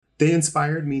They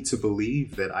inspired me to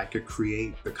believe that I could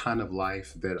create the kind of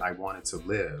life that I wanted to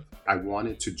live. I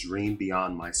wanted to dream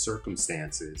beyond my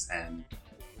circumstances, and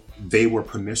they were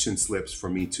permission slips for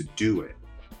me to do it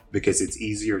because it's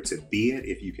easier to be it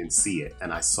if you can see it.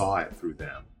 And I saw it through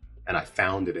them, and I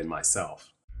found it in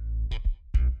myself.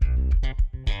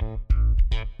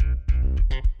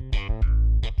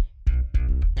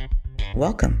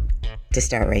 Welcome to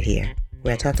Start Right Here,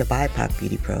 where I talk to BIPOC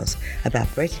beauty pros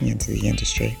about breaking into the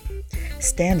industry,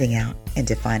 standing out, and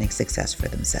defining success for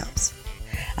themselves.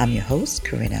 I'm your host,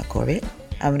 Corinne L. Corbett.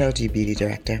 I'm an OG beauty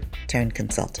director turned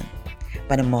consultant,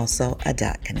 but I'm also a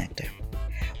dot connector.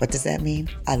 What does that mean?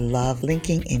 I love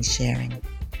linking and sharing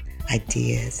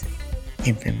ideas,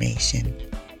 information,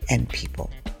 and people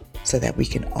so that we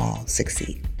can all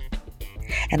succeed.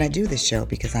 And I do this show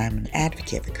because I'm an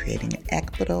advocate for creating an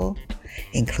equitable,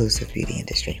 inclusive beauty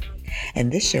industry.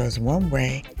 And this show is one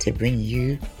way to bring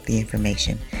you the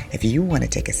information if you want to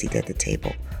take a seat at the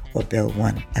table or build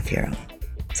one of your own.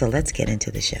 So let's get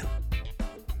into the show.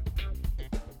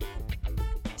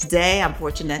 Today, I'm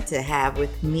fortunate to have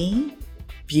with me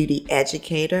beauty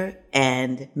educator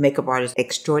and makeup artist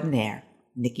extraordinaire,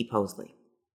 Nicky Posley.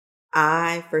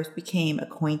 I first became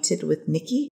acquainted with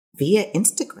Nicky via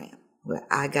Instagram, where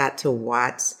I got to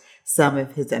watch some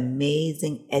of his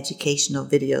amazing educational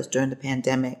videos during the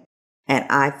pandemic, and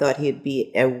I thought he'd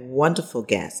be a wonderful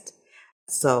guest.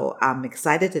 So I'm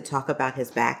excited to talk about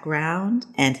his background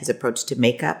and his approach to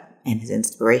makeup and his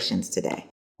inspirations today.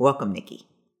 Welcome, Nicky.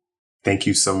 Thank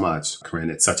you so much, Corinne.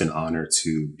 It's such an honor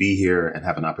to be here and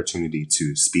have an opportunity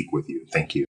to speak with you.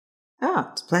 Thank you. Oh,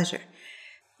 it's a pleasure.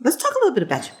 Let's talk a little bit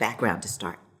about your background to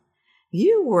start.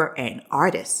 You were an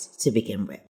artist to begin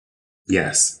with.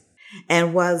 Yes.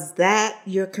 And was that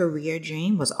your career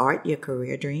dream? Was art your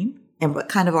career dream? And what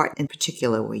kind of art in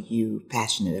particular were you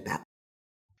passionate about?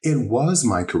 It was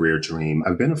my career dream.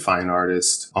 I've been a fine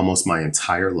artist almost my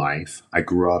entire life. I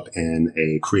grew up in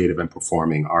a creative and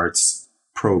performing arts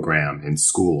program in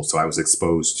school, so I was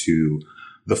exposed to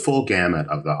the full gamut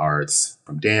of the arts,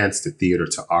 from dance to theater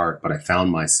to art, but I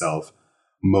found myself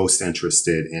most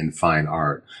interested in fine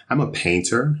art. I'm a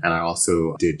painter, and I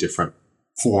also did different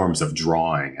forms of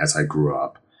drawing as I grew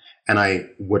up. And I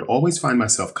would always find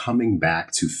myself coming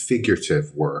back to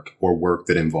figurative work or work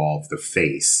that involved the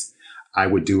face. I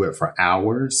would do it for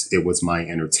hours. It was my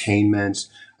entertainment.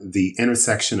 The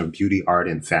intersection of beauty, art,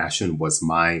 and fashion was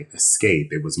my escape.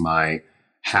 It was my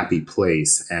happy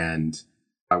place. And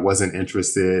I wasn't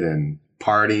interested in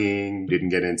partying, didn't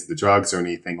get into the drugs or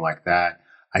anything like that.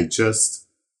 I just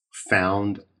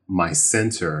found my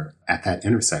center at that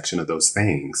intersection of those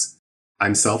things.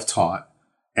 I'm self-taught,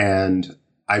 and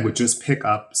I would just pick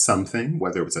up something,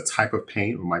 whether it was a type of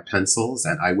paint or my pencils,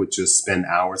 and I would just spend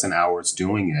hours and hours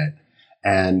doing it.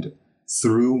 And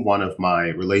through one of my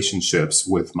relationships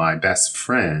with my best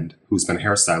friend, who's been a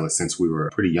hairstylist since we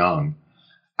were pretty young,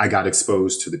 I got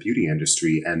exposed to the beauty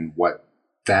industry and what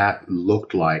that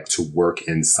looked like to work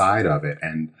inside of it.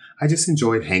 And I just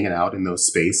enjoyed hanging out in those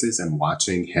spaces and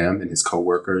watching him and his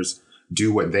coworkers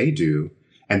do what they do.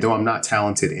 And though I'm not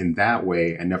talented in that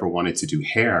way and never wanted to do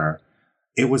hair,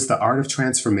 it was the art of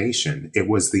transformation. It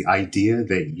was the idea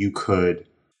that you could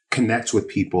connect with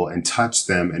people and touch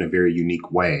them in a very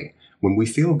unique way. When we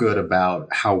feel good about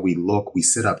how we look, we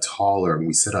sit up taller and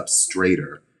we sit up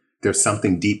straighter. There's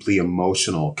something deeply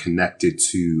emotional connected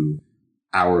to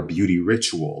our beauty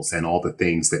rituals and all the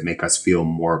things that make us feel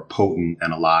more potent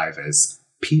and alive as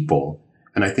people.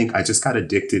 And I think I just got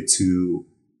addicted to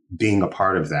being a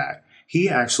part of that. He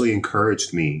actually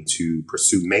encouraged me to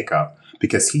pursue makeup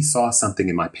because he saw something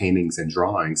in my paintings and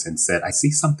drawings and said, I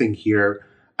see something here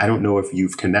I don't know if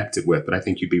you've connected with, but I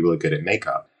think you'd be really good at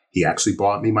makeup. He actually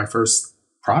bought me my first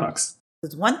products.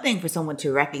 It's one thing for someone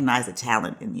to recognize a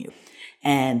talent in you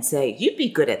and say, you'd be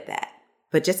good at that.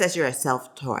 But just as you're a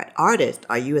self-taught artist,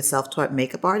 are you a self-taught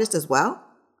makeup artist as well?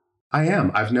 I am.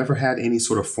 I've never had any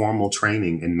sort of formal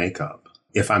training in makeup.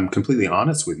 If I'm completely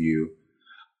honest with you,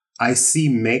 I see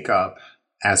makeup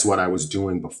as what I was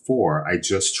doing before. I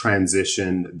just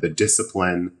transitioned the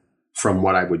discipline from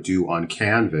what I would do on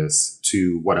canvas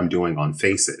to what I'm doing on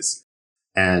faces.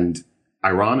 And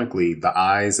ironically, the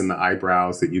eyes and the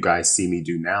eyebrows that you guys see me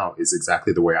do now is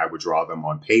exactly the way I would draw them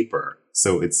on paper.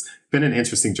 So it's been an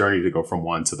interesting journey to go from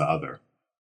one to the other.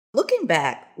 Looking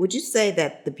back, would you say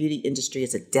that the beauty industry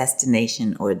is a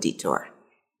destination or a detour?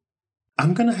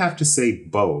 I'm going to have to say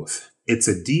both. It's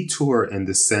a detour in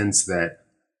the sense that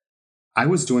I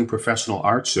was doing professional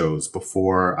art shows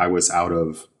before I was out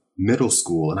of middle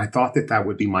school, and I thought that that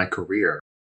would be my career.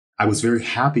 I was very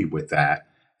happy with that.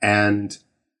 And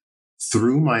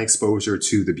through my exposure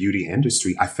to the beauty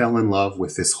industry, I fell in love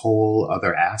with this whole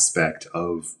other aspect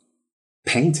of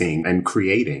painting and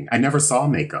creating. I never saw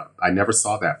makeup. I never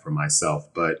saw that for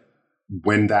myself. But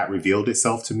when that revealed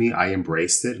itself to me, I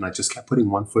embraced it and I just kept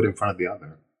putting one foot in front of the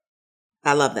other.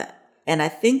 I love that. And I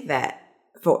think that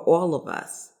for all of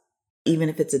us, even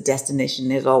if it's a destination,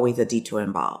 there's always a detour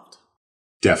involved.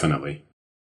 Definitely.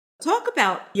 Talk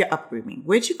about your upbringing.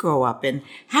 Where'd you grow up and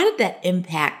how did that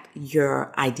impact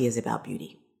your ideas about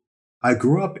beauty? I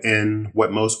grew up in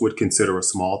what most would consider a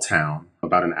small town,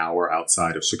 about an hour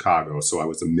outside of Chicago. So I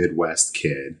was a Midwest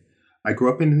kid. I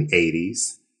grew up in the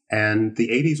 80s. And the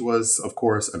 80s was, of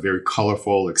course, a very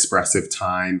colorful, expressive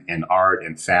time in art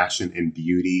and fashion and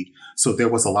beauty. So there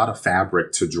was a lot of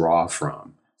fabric to draw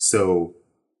from. So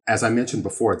as I mentioned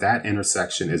before, that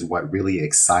intersection is what really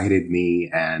excited me,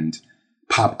 and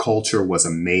pop culture was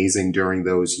amazing during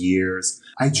those years.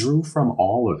 I drew from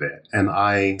all of it and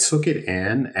I took it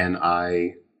in and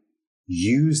I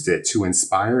used it to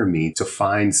inspire me to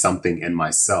find something in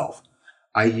myself.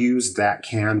 I used that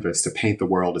canvas to paint the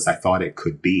world as I thought it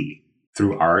could be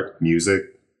through art, music,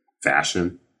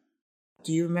 fashion.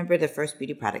 Do you remember the first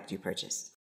beauty product you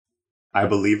purchased? I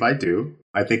believe I do.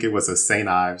 I think it was a St.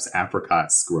 Ives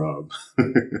apricot scrub.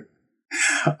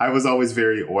 I was always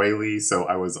very oily, so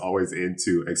I was always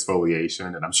into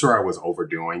exfoliation, and I'm sure I was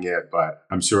overdoing it, but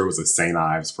I'm sure it was a St.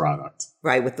 Ives product.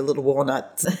 Right, with the little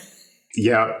walnuts.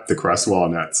 Yeah, the crushed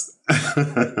walnuts.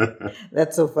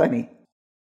 That's so funny.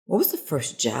 What was the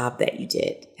first job that you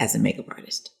did as a makeup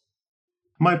artist?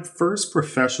 My first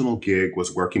professional gig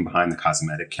was working behind the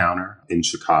cosmetic counter in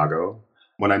Chicago.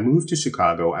 When I moved to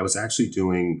Chicago, I was actually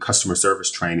doing customer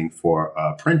service training for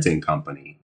a printing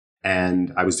company.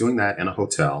 And I was doing that in a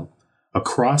hotel.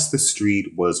 Across the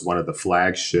street was one of the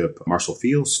flagship Marshall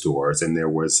Field stores, and there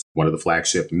was one of the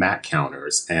flagship MAC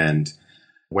counters. And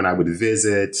when I would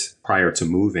visit prior to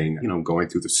moving, going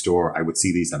through the store, I would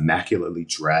see these immaculately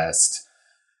dressed,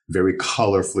 very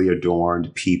colorfully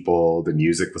adorned people. The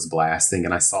music was blasting,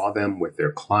 and I saw them with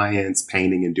their clients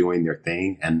painting and doing their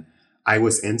thing. And I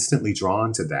was instantly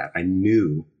drawn to that. I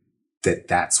knew that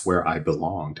that's where I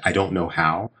belonged. I don't know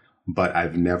how, but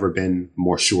I've never been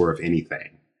more sure of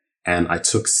anything. And I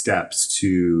took steps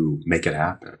to make it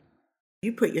happen.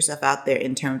 You put yourself out there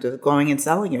in terms of going and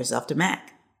selling yourself to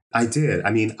MAC. I did. I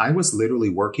mean, I was literally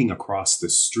working across the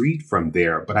street from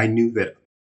there, but I knew that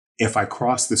if I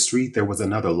crossed the street, there was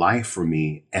another life for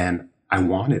me, and I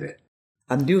wanted it.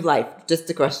 A new life just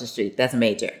across the street. That's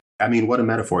major. I mean, what a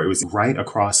metaphor. It was right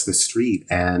across the street,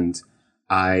 and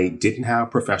I didn't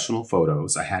have professional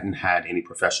photos. I hadn't had any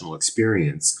professional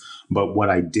experience, but what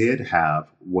I did have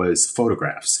was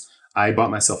photographs. I bought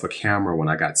myself a camera when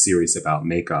I got serious about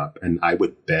makeup, and I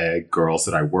would beg girls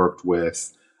that I worked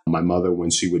with, my mother when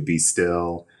she would be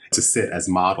still, to sit as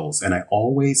models. And I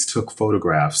always took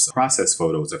photographs, process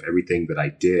photos of everything that I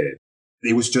did.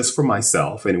 It was just for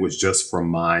myself, and it was just for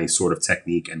my sort of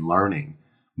technique and learning.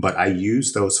 But I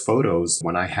used those photos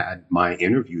when I had my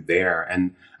interview there.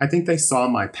 And I think they saw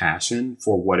my passion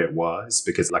for what it was,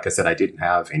 because like I said, I didn't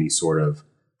have any sort of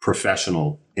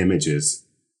professional images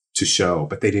to show,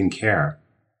 but they didn't care.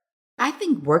 I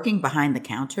think working behind the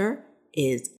counter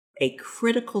is a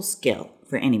critical skill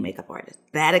for any makeup artist.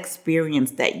 That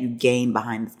experience that you gain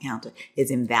behind the counter is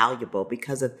invaluable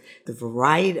because of the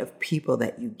variety of people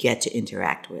that you get to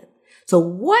interact with. So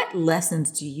what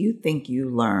lessons do you think you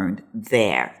learned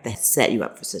there that set you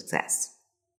up for success?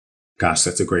 Gosh,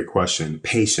 that's a great question.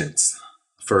 Patience,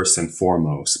 first and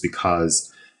foremost,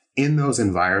 because in those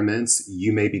environments,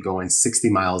 you may be going 60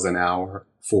 miles an hour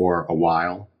for a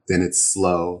while, then it's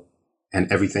slow,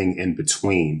 and everything in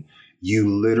between. You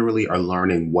literally are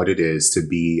learning what it is to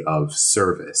be of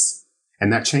service.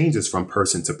 And that changes from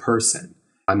person to person.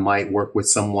 I might work with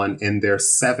someone in their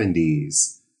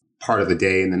 70s part of the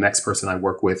day, and the next person I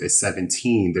work with is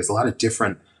 17. There's a lot of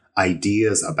different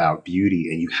ideas about beauty,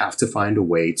 and you have to find a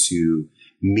way to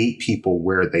meet people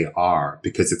where they are,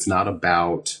 because it's not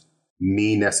about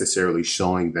me necessarily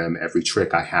showing them every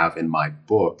trick I have in my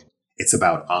book. It's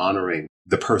about honoring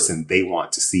the person they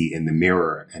want to see in the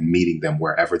mirror and meeting them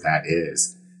wherever that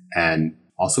is. And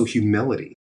also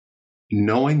humility,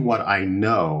 knowing what I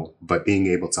know, but being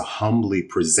able to humbly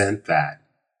present that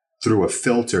through a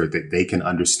filter that they can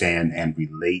understand and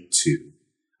relate to.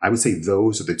 I would say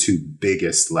those are the two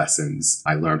biggest lessons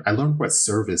I learned. I learned what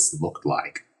service looked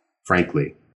like,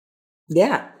 frankly.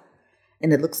 Yeah.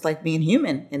 And it looks like being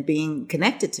human and being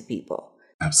connected to people.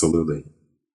 Absolutely.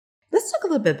 Let's talk a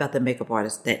little bit about the makeup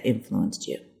artist that influenced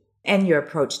you and your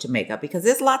approach to makeup, because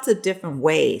there's lots of different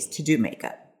ways to do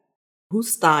makeup.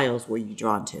 Whose styles were you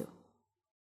drawn to?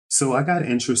 So I got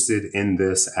interested in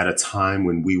this at a time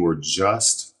when we were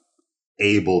just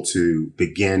able to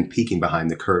begin peeking behind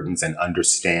the curtains and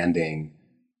understanding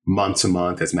month to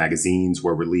month as magazines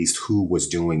were released who was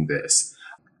doing this.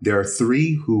 There are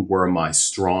three who were my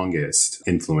strongest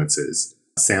influences.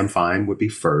 Sam Fine would be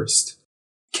first,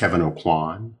 Kevin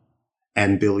O'Quan,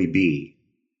 and Billy B.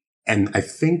 And I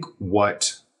think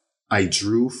what I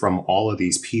drew from all of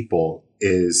these people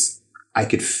is I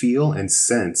could feel and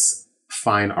sense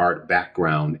fine art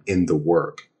background in the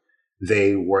work.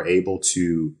 They were able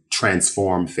to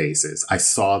transform faces. I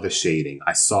saw the shading.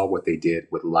 I saw what they did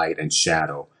with light and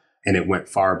shadow, and it went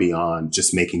far beyond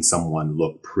just making someone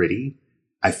look pretty.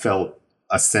 I felt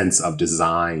a sense of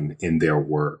design in their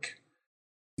work,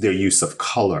 their use of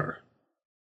color.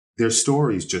 Their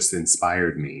stories just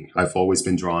inspired me. I've always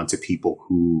been drawn to people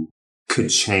who could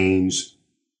change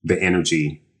the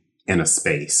energy in a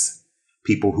space,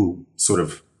 people who sort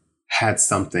of had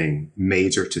something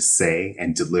major to say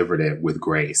and delivered it with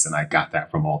grace. And I got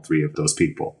that from all three of those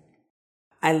people.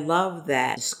 I love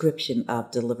that description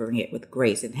of delivering it with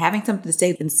grace and having something to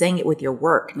say and saying it with your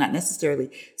work, not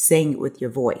necessarily saying it with your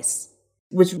voice,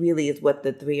 which really is what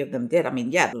the three of them did. I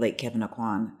mean, yeah, the late Kevin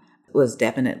O'Quan was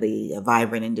definitely a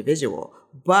vibrant individual,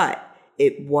 but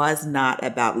it was not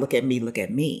about look at me, look at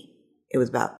me. It was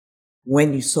about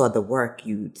when you saw the work,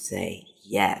 you'd say,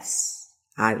 yes,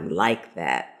 I like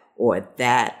that, or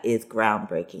that is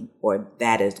groundbreaking, or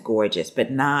that is gorgeous,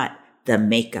 but not the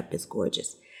makeup is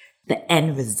gorgeous. The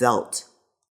end result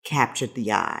captured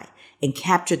the eye and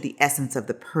captured the essence of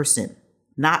the person,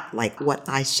 not like what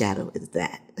eyeshadow is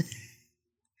that,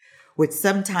 which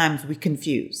sometimes we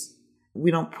confuse.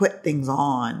 We don't put things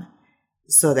on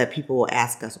so that people will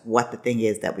ask us what the thing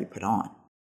is that we put on.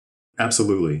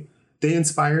 Absolutely. They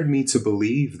inspired me to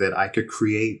believe that I could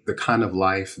create the kind of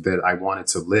life that I wanted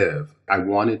to live. I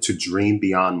wanted to dream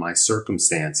beyond my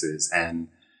circumstances, and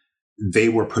they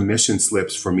were permission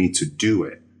slips for me to do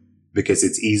it because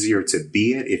it's easier to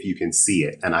be it if you can see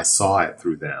it. And I saw it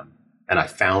through them, and I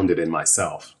found it in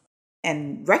myself.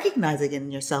 And recognizing it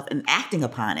in yourself and acting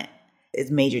upon it is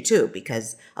major too,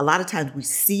 because a lot of times we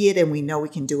see it and we know we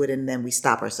can do it and then we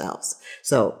stop ourselves.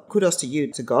 So kudos to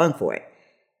you to going for it.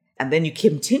 And then you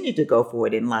continue to go for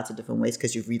it in lots of different ways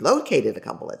because you've relocated a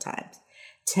couple of times.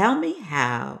 Tell me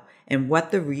how and what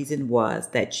the reason was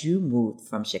that you moved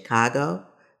from Chicago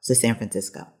to San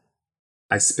Francisco.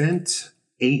 I spent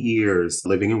 8 years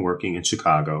living and working in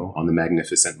Chicago on the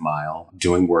Magnificent Mile,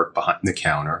 doing work behind the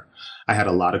counter. I had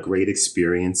a lot of great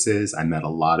experiences. I met a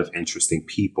lot of interesting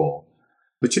people.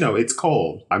 But, it's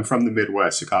cold. I'm from the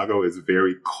Midwest. Chicago is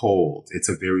very cold. It's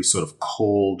a very sort of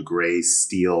cold, gray,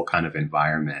 steel kind of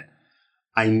environment.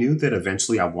 I knew that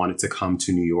eventually I wanted to come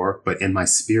to New York, but in my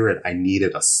spirit, I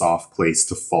needed a soft place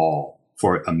to fall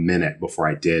for a minute before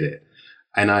I did it.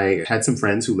 And I had some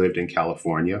friends who lived in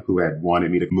California who had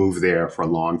wanted me to move there for a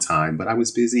long time, but I was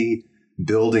busy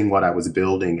building what I was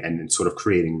building and sort of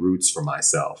creating roots for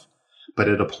myself. But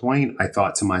at a point, I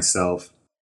thought to myself,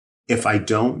 if I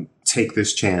don't take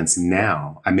this chance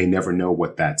now, I may never know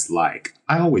what that's like.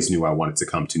 I always knew I wanted to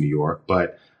come to New York,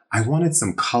 but I wanted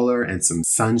some color and some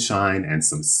sunshine and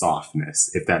some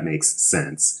softness, if that makes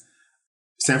sense.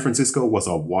 San Francisco was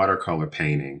a watercolor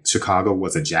painting. Chicago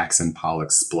was a Jackson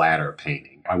Pollock splatter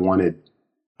painting. I wanted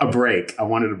a break.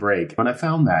 And I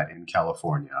found that in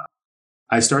California.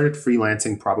 I started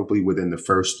freelancing probably within the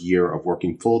first year of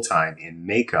working full-time in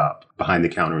makeup behind the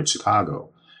counter in Chicago.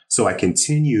 So I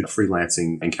continued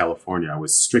freelancing in California. I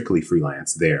was strictly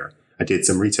freelance there. I did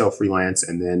some retail freelance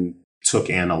and then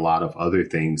took in a lot of other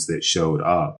things that showed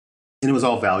up. And it was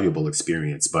all valuable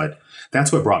experience, but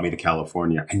that's what brought me to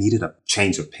California. I needed a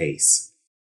change of pace.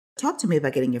 Talk to me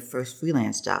about getting your first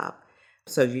freelance job.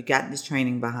 So you got this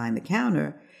training behind the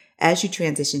counter. As you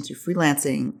transitioned to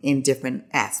freelancing in different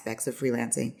aspects of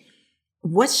freelancing,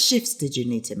 what shifts did you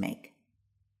need to make?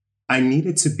 I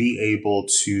needed to be able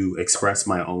to express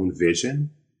my own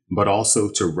vision, but also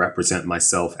to represent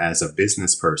myself as a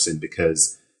business person,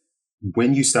 because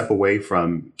when you step away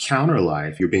from counter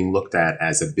life, you're being looked at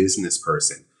as a business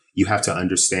person. You have to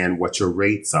understand what your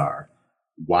rates are,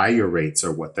 why your rates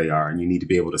are what they are, and you need to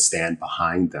be able to stand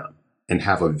behind them and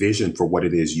have a vision for what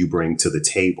it is you bring to the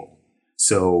table.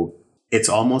 So it's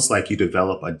almost like you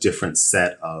develop a different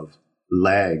set of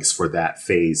legs for that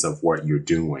phase of what you're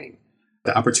doing.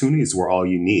 The opportunities were all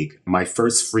unique. My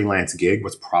first freelance gig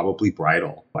was probably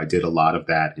bridal. I did a lot of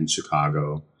that in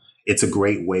Chicago. It's a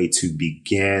great way to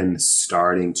begin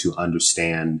starting to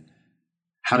understand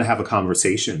how to have a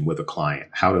conversation with a client,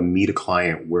 how to meet a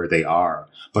client where they are,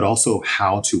 but also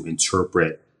how to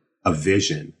interpret a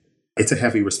vision It's a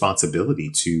heavy responsibility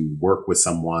to work with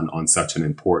someone on such an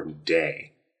important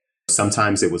day.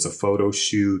 Sometimes it was a photo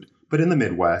shoot, but in the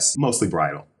Midwest, mostly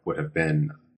bridal would have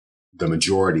been the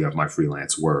majority of my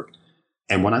freelance work.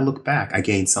 And when I look back, I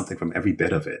gained something from every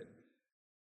bit of it.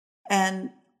 And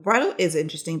bridal is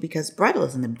interesting because bridal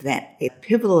is an event, a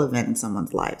pivotal event in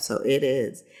someone's life. So it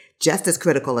is just as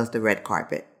critical as the red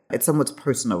carpet. It's someone's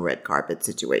personal red carpet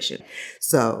situation.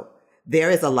 So there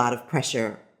is a lot of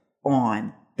pressure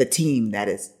on the team that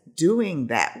is doing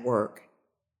that work,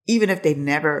 even if they've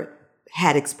never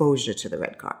had exposure to the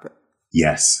red carpet.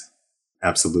 Yes,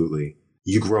 absolutely.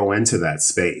 You grow into that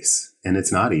space, and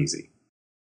it's not easy.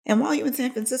 And while you were in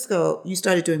San Francisco, you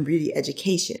started doing beauty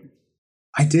education.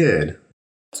 I did.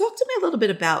 Talk to me a little bit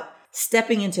about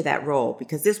stepping into that role,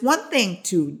 because there's one thing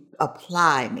to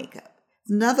apply makeup,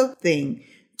 another thing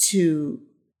to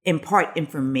impart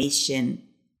information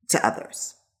to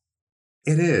others.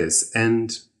 It is.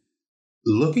 And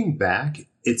looking back,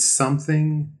 it's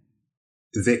something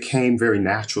that came very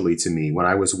naturally to me when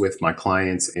I was with my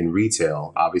clients in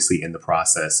retail, obviously in the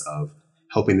process of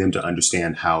helping them to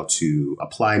understand how to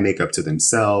apply makeup to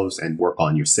themselves and work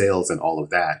on your sales and all of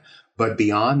that. But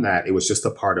beyond that, it was just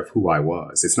a part of who I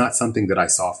was. It's not something that I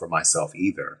saw for myself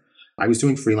either. I was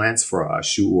doing freelance for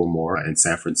Shoe or More in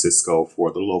San Francisco for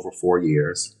a little over 4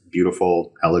 years.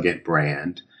 Beautiful, elegant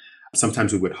brand.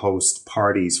 Sometimes we would host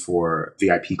parties for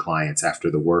VIP clients after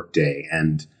the workday,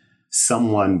 and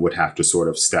someone would have to sort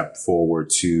of step forward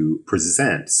to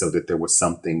present so that there was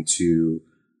something to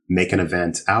make an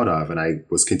event out of. And I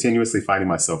was continuously finding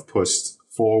myself pushed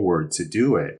forward to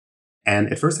do it.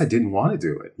 And at first I didn't want to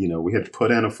do it. You know, we had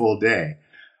put in a full day,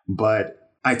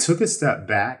 but I took a step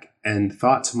back and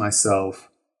thought to myself,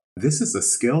 this is a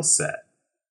skill set.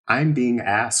 I'm being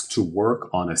asked to work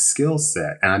on a skill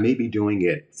set, and I may be doing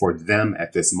it for them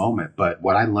at this moment, but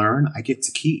what I learn, I get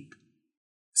to keep.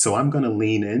 So I'm going to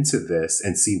lean into this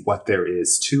and see what there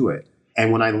is to it.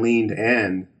 And when I leaned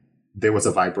in, there was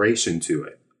a vibration to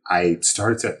it. I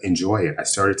started to enjoy it. I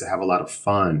started to have a lot of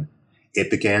fun. It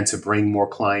began to bring more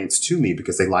clients to me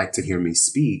because they like to hear me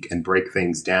speak and break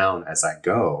things down as I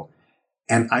go.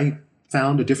 And I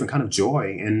found a different kind of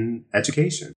joy in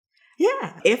education.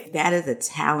 Yeah. If that is a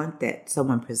talent that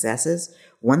someone possesses,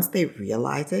 once they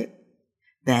realize it,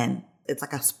 then it's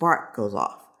like a spark goes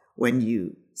off when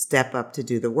you step up to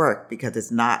do the work, because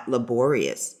it's not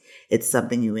laborious. It's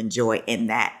something you enjoy, and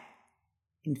that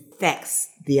infects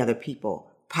the other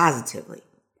people positively.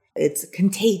 It's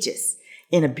contagious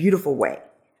in a beautiful way.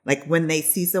 Like when they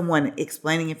see someone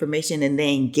explaining information and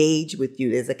they engage with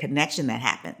you, there's a connection that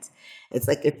happens. It's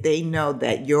like if they know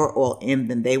that you're all in,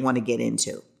 then they want to get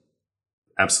into.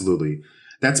 Absolutely.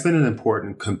 That's been an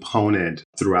important component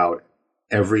throughout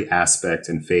every aspect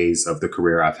and phase of the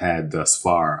career I've had thus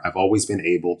far. I've always been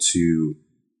able to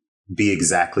be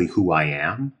exactly who I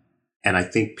am. And I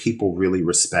think people really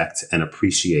respect and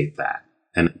appreciate that.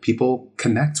 And people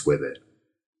connect with it.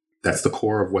 That's the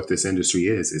core of what this industry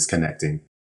is connecting.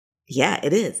 Yeah,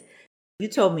 it is. You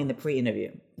told me in the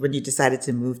pre-interview, when you decided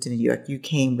to move to New York, you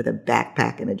came with a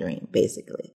backpack and a dream,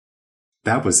 basically.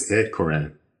 That was it,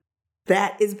 Corinne.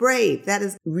 That is brave. That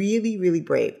is really, really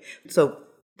brave. So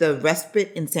the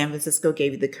respite in San Francisco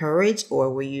gave you the courage,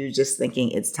 or were you just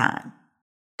thinking it's time?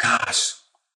 Gosh,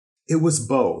 it was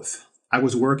both. I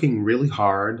was working really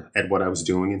hard at what I was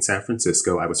doing in San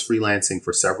Francisco. I was freelancing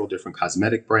for several different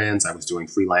cosmetic brands. I was doing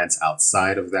freelance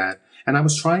outside of that. And I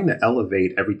was trying to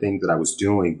elevate everything that I was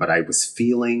doing, but I was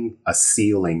feeling a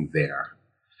ceiling there.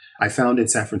 I found in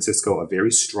San Francisco a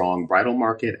very strong bridal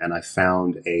market, and I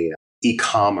found a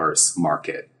e-commerce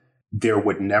market. There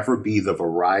would never be the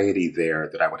variety there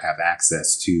that I would have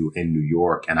access to in New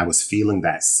York. And I was feeling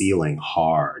that ceiling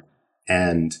hard.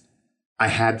 And I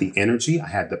had the energy, I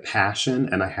had the passion,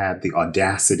 and I had the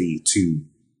audacity to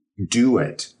do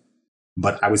it.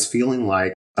 But I was feeling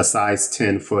like a size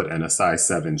 10 foot and a size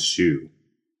 7 shoe.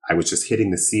 I was just hitting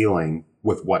the ceiling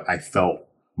with what I felt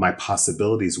my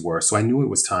possibilities were. So I knew it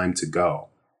was time to go.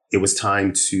 It was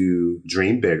time to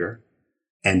dream bigger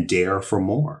and dare for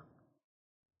more.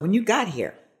 When you got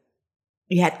here,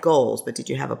 you had goals, but did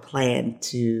you have a plan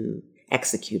to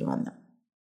execute on them?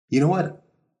 You know what?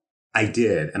 I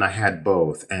did, and I had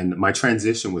both. And my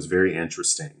transition was very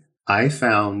interesting. I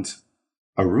found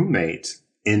a roommate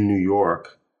in New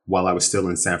York while I was still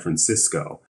in San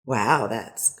Francisco. Wow,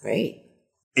 that's great.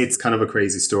 It's kind of a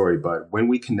crazy story, but when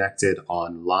we connected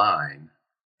online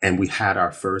and we had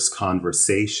our first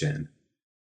conversation,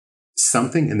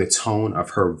 something in the tone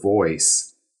of her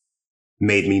voice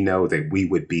made me know that we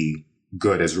would be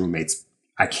good as roommates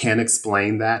I can't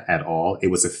explain that at all. It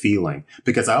was a feeling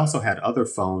because I also had other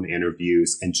phone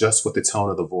interviews, and just with the tone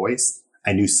of the voice,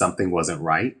 I knew something wasn't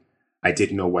right. I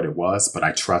didn't know what it was, but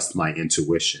I trust my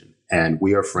intuition, and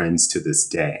we are friends to this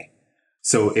day.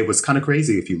 So it was kind of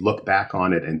crazy if you look back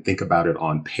on it and think about it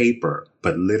on paper,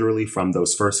 but literally from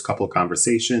those first couple of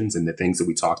conversations and the things that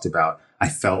we talked about, I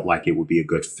felt like it would be a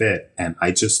good fit. And I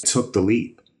just took the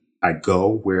leap. I go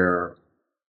where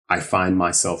I find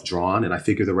myself drawn, and I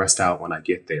figure the rest out when I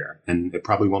get there. And it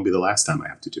probably won't be the last time I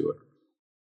have to do it.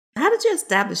 How did you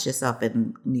establish yourself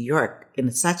in New York in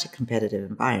such a competitive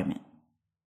environment?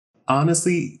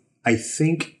 Honestly, I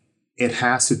think it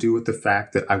has to do with the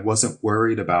fact that I wasn't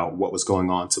worried about what was going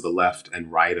on to the left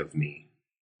and right of me.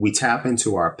 We tap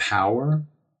into our power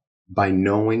by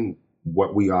knowing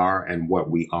what we are and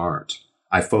what we aren't.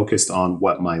 I focused on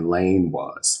what my lane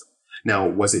was. Now,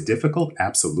 was it difficult?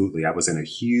 Absolutely. I was in a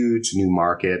huge new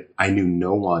market. I knew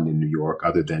no one in New York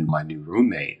other than my new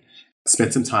roommate.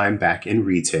 Spent some time back in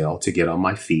retail to get on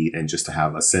my feet and just to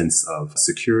have a sense of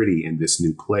security in this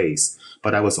new place.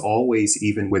 But I was always,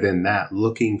 even within that,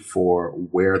 looking for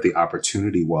where the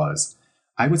opportunity was.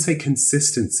 I would say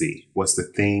consistency was the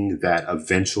thing that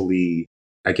eventually,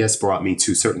 I guess, brought me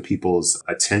to certain people's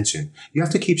attention. You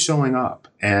have to keep showing up,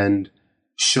 and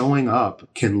showing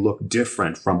up can look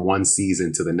different from one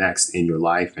season to the next in your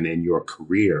life and in your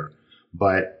career.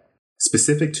 But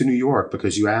specific to New York,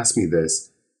 because you asked me this,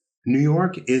 New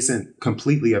York isn't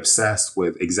completely obsessed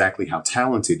with exactly how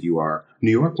talented you are. New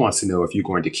York wants to know if you're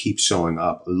going to keep showing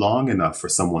up long enough for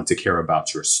someone to care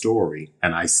about your story.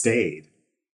 And I stayed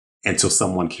until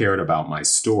someone cared about my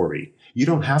story. You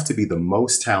don't have to be the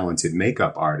most talented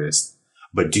makeup artist,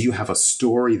 but do you have a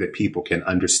story that people can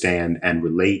understand and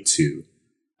relate to?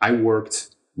 I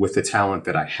worked with the talent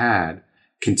that I had,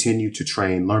 continued to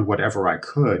train, learn whatever I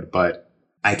could, but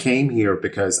I came here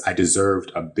because I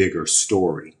deserved a bigger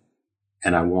story.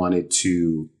 And I wanted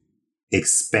to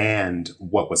expand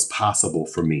what was possible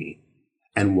for me.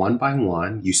 And one by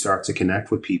one, you start to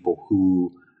connect with people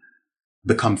who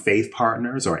become faith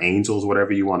partners or angels,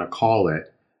 whatever you want to call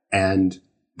it, and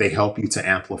they help you to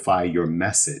amplify your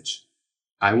message.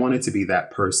 I wanted to be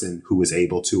that person who was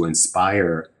able to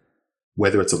inspire,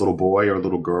 whether it's a little boy or a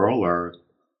little girl or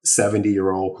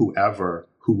 70-year-old, whoever,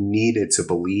 who needed to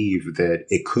believe that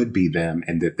it could be them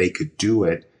and that they could do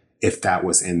it if that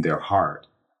was in their heart.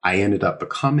 I ended up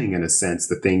becoming, in a sense,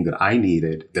 the thing that I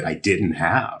needed that I didn't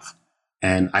have.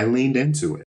 And I leaned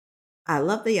into it. I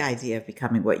love the idea of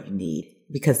becoming what you need,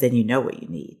 because then you know what you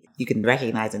need. You can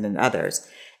recognize it in others.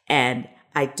 And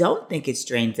I don't think it's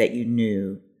strange that you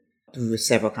knew through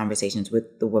several conversations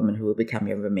with the woman who would become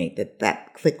your roommate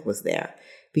that click was there.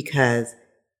 Because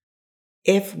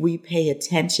if we pay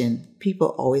attention, people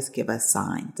always give us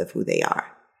signs of who they are.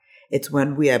 It's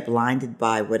when we are blinded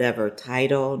by whatever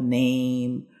title,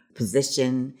 name,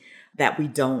 position that we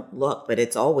don't look, but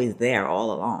it's always there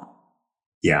all along.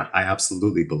 Yeah, I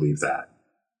absolutely believe that.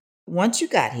 Once you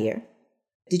got here,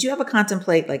 did you ever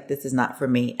contemplate like this is not for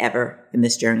me ever in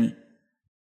this journey?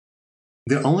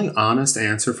 The only honest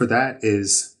answer for that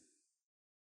is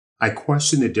I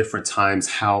questioned at different times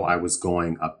how I was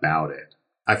going about it.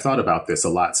 I've thought about this a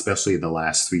lot, especially in the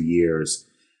last 3 years.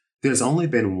 There's only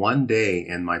been one day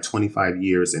in my 25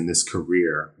 years in this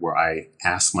career where I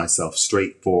asked myself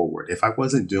straightforward, if I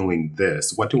wasn't doing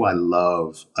this, what do I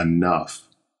love enough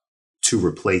to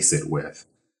replace it with?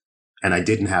 And I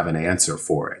didn't have an answer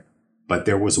for it. But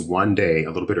there was one day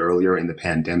a little bit earlier in the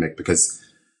pandemic because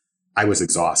I was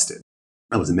exhausted.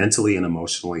 I was mentally and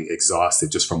emotionally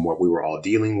exhausted just from what we were all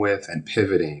dealing with and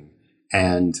pivoting.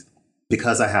 And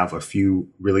because I have a few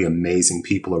really amazing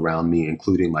people around me,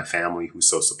 including my family who's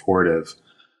so supportive,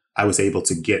 I was able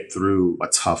to get through a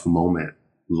tough moment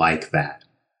like that.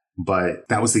 But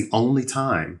that was the only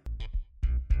time.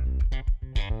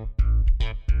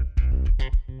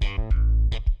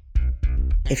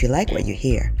 If you like what you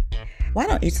hear, why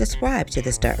don't you subscribe to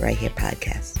the Start Right Here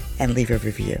podcast and leave a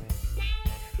review?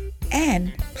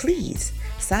 And please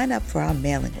sign up for our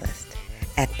mailing list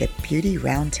at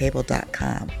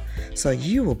thebeautyroundtable.com so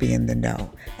you will be in the know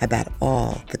about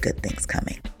all the good things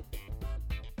coming.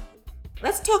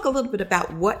 Let's talk a little bit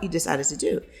about what you decided to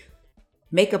do.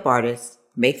 Makeup artists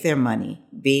make their money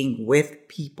being with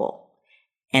people.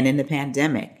 And in the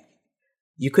pandemic,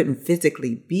 you couldn't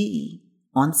physically be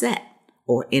on set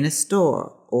or in a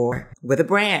store or with a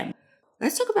brand.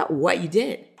 Let's talk about what you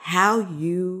did, how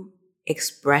you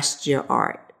expressed your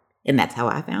art. And that's how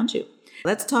I found you.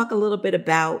 Let's talk a little bit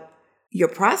about your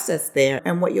process there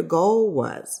and what your goal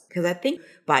was. Because I think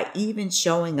by even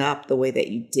showing up the way that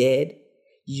you did,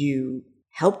 you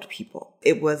helped people.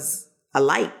 It was a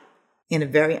light in a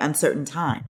very uncertain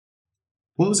time.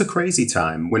 Well, it was a crazy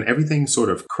time. When everything sort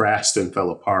of crashed and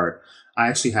fell apart, I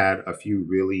actually had a few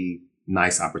really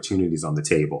nice opportunities on the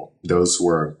table. Those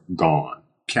were gone,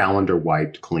 calendar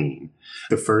wiped clean.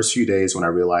 The first few days when I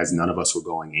realized none of us were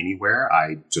going anywhere,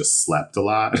 I just slept a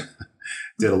lot,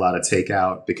 did a lot of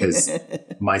takeout because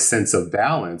my sense of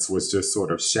balance was just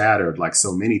sort of shattered like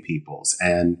so many people's.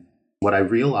 And what I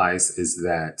realized is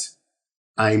that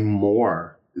I'm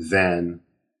more than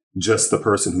just the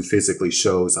person who physically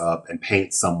shows up and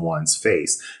paints someone's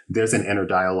face. There's an inner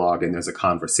dialogue and there's a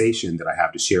conversation that I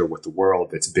have to share with the world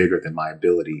that's bigger than my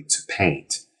ability to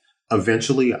paint.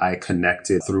 Eventually, I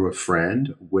connected through a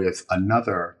friend with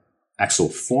another actual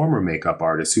former makeup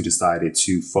artist who decided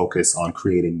to focus on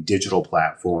creating digital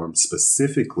platforms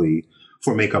specifically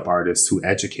for makeup artists who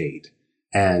educate.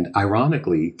 And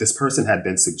ironically, this person had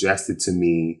been suggested to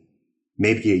me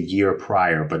maybe a year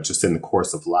prior, but just in the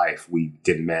course of life, we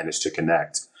didn't manage to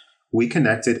connect. We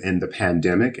connected in the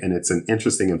pandemic, and it's an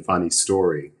interesting and funny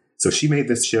story. So she made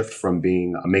this shift from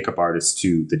being a makeup artist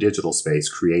to the digital space,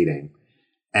 creating.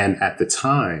 And at the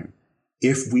time,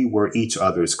 if we were each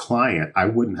other's client, I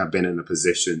wouldn't have been in a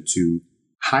position to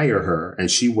hire her, and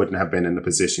she wouldn't have been in a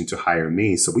position to hire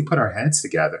me. So we put our heads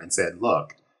together and said,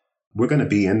 look, we're going to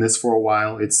be in this for a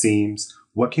while, it seems.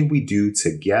 What can we do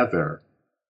together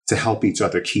to help each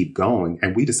other keep going?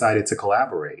 And we decided to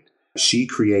collaborate. She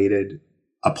created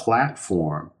a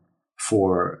platform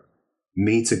for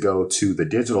me to go to the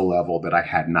digital level that I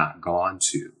had not gone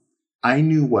to. I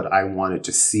knew what I wanted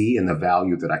to see and the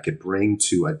value that I could bring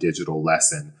to a digital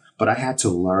lesson, but I had to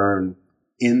learn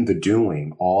in the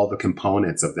doing all the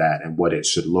components of that and what it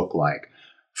should look like,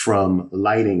 from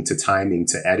lighting to timing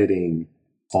to editing,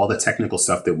 all the technical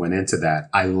stuff that went into that.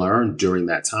 I learned during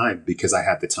that time because I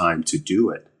had the time to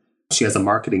do it. She has a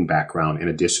marketing background in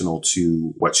addition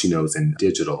to what she knows in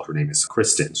digital. Her name is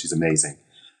Kristen. She's amazing.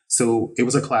 So it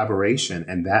was a collaboration,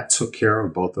 and that took care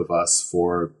of both of us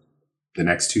for the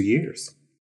next 2 years.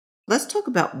 Let's talk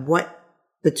about what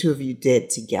the two of you did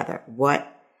together,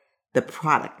 what the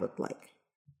product looked like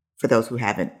for those who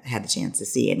haven't had a chance to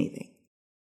see anything.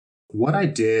 What I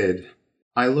did,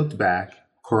 I looked back,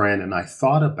 Corinne, and I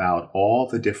thought about all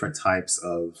the different types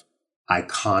of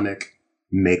iconic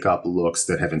makeup looks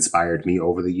that have inspired me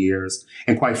over the years.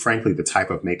 And quite frankly, the type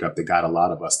of makeup that got a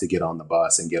lot of us to get on the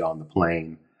bus and get on the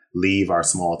plane, leave our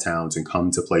small towns and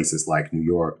come to places like New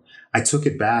York. I took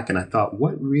it back and I thought,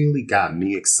 what really got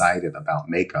me excited about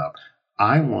makeup?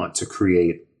 I want to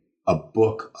create a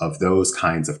book of those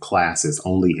kinds of classes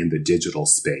only in the digital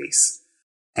space.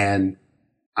 And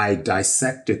I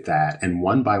dissected that, and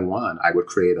one by one, I would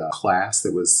create a class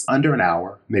that was under an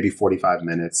hour, maybe 45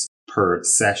 minutes per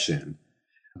session,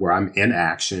 where I'm in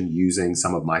action using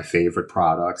some of my favorite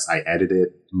products. I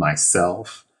edited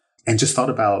myself and just thought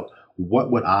about,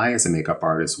 what would I as a makeup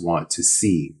artist want to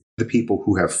see? The people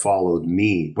who have followed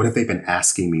me, what have they been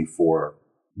asking me for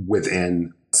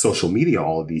within social media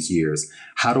all of these years?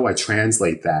 How do I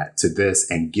translate that to this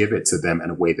and give it to them in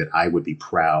a way that I would be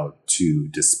proud to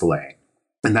display?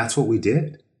 And that's what we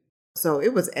did. So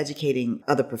it was educating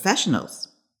other professionals.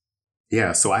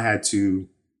 Yeah, so I had to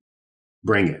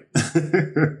bring it.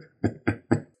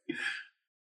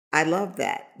 I love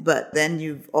that. But then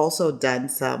you've also done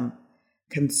some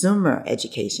consumer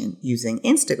education using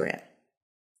Instagram.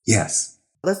 Yes.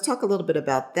 Let's talk a little bit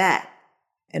about that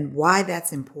and why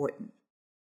that's important.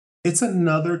 It's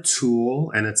another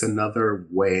tool, and it's another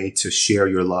way to share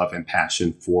your love and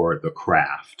passion for the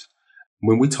craft.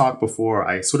 When we talked before,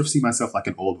 I sort of see myself like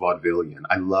an old vaudevillian.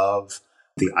 I love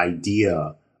the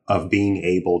idea of being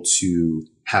able to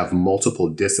have multiple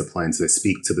disciplines that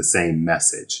speak to the same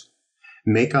message.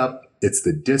 Makeup, it's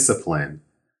the discipline,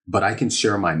 but I can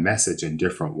share my message in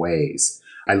different ways.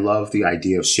 I love the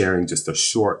idea of sharing just a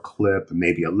short clip,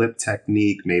 maybe a lip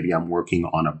technique, maybe I'm working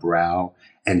on a brow,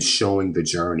 and showing the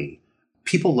journey.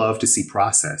 People love to see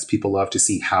process. People love to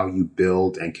see how you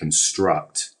build and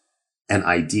construct an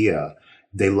idea.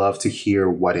 They love to hear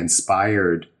what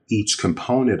inspired each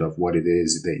component of what it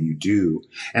is that you do.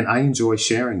 And I enjoy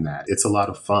sharing that. It's a lot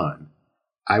of fun.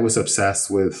 I was obsessed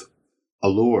with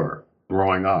Allure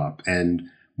growing up. And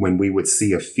when we would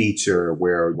see a feature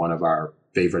where one of our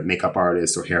favorite makeup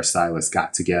artists or hairstylists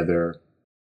got together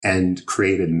and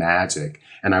created magic,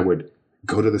 and I would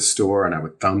go to the store and I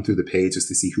would thumb through the pages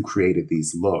to see who created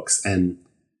these looks. And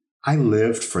I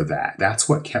lived for that. That's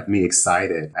what kept me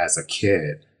excited as a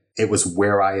kid. It was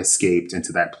where I escaped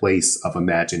into that place of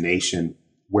imagination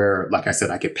where, like I said,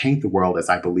 I could paint the world as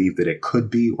I believed that it could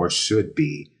be or should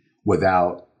be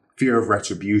without fear of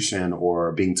retribution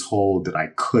or being told that I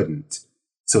couldn't.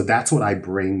 So that's what I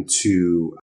bring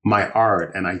to my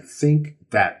art. And I think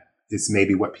that is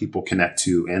maybe what people connect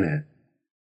to in it.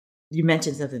 You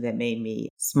mentioned something that made me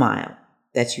smile,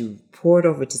 that you poured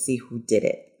over to see who did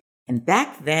it. And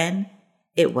back then,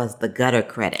 it was the gutter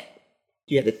credit.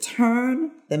 You had to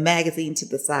turn the magazine to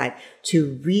the side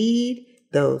to read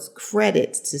those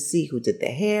credits to see who did the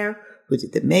hair, who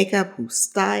did the makeup, who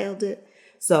styled it.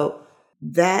 So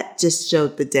that just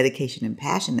showed the dedication and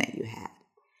passion that you had.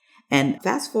 And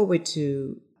fast forward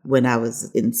to when I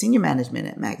was in senior management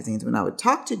at magazines, when I would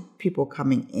talk to people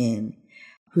coming in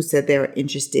who said they were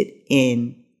interested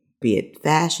in, be it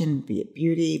fashion, be it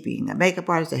beauty, being a makeup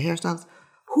artist, a hairstylist,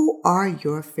 who are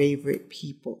your favorite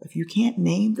people? If you can't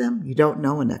name them, you don't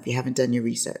know enough. You haven't done your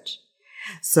research.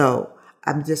 So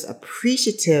I'm just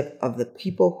appreciative of the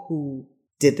people who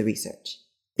did the research.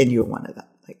 And you're one of them.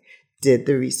 Did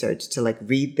the research to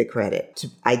read the credit, to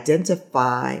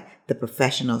identify the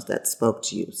professionals that spoke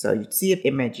to you. So you'd see an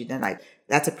image, you're then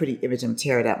that's a pretty image, I'm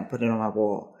tear it out and put it on my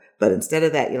wall. But instead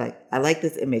of that, you're I like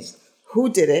this image.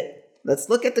 Who did it? Let's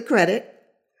look at the credit.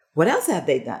 What else have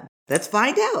they done? Let's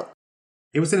find out.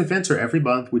 It was an adventure. Every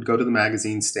month we'd go to the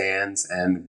magazine stands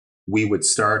and we would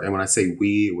start. And when I say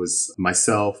we, it was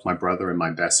myself, my brother, and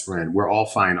my best friend. We're all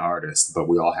fine artists, but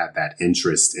we all had that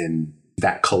interest in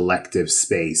that collective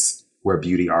space where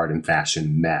beauty, art, and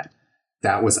fashion met.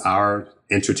 That was our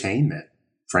entertainment,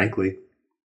 frankly.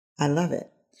 I love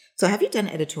it. So have you done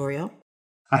editorial?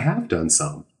 I have done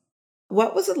some.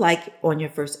 What was it like on your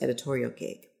first editorial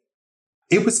gig?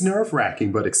 It was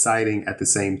nerve-wracking, but exciting at the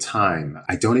same time.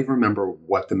 I don't even remember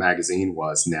what the magazine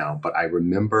was now, but I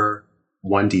remember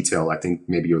one detail I think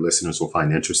maybe your listeners will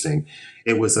find interesting.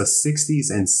 It was a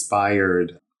 60s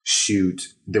inspired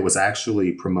shoot that was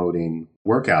actually promoting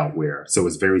workout wear. So it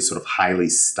was very sort of highly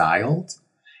styled.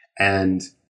 And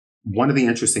one of the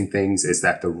interesting things is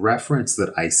that the reference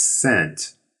that I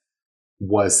sent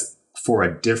was for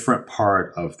a different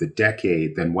part of the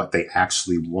decade than what they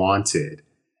actually wanted.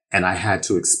 And I had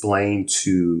to explain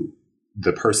to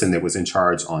the person that was in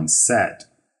charge on set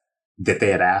that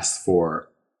they had asked for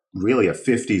really a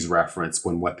 50s reference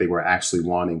when what they were actually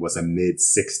wanting was a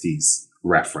mid-60s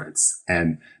reference.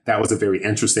 And that was a very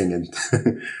interesting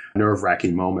and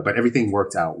nerve-wracking moment, but everything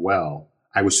worked out well.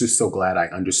 I was just so glad I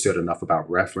understood enough about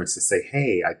reference to say,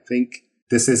 hey, I think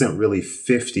this isn't really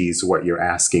 50s what you're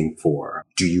asking for.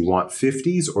 Do you want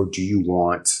 50s or do you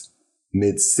want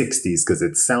mid-60s? Because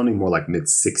it's sounding more like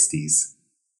mid-60s.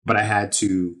 But I had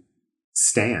to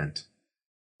stand.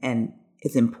 And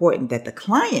it's important that the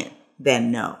client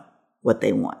then know what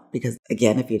they want. Because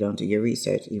again, if you don't do your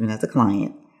research, even as a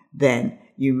client, then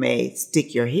you may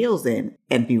stick your heels in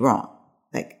and be wrong,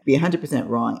 be 100%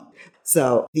 wrong.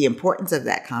 So the importance of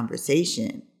that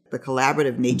conversation, the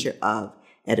collaborative nature of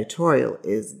editorial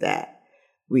is that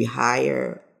we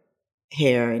hire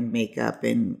hair and makeup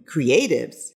and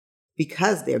creatives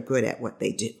because they're good at what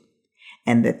they do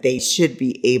and that they should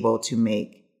be able to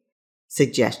make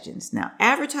suggestions. Now,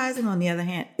 advertising, on the other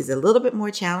hand, is a little bit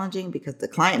more challenging because the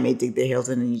client may dig their heels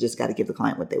in and you just got to give the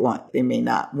client what they want. They may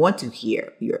not want to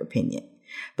hear your opinion.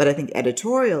 But I think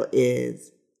editorial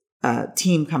is a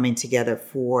team coming together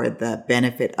for the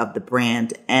benefit of the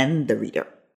brand and the reader.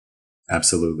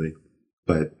 Absolutely.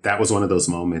 But that was one of those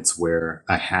moments where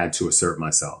I had to assert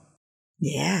myself.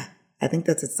 Yeah, I think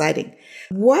that's exciting.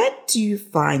 What do you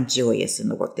find joyous in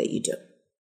the work that you do?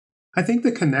 I think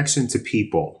the connection to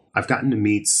people. I've gotten to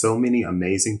meet so many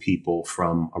amazing people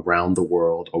from around the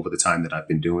world over the time that I've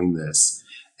been doing this.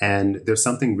 And there's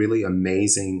something really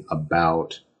amazing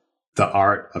about the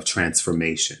art of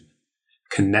transformation.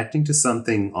 Connecting to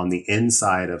something on the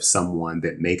inside of someone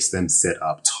that makes them sit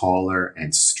up taller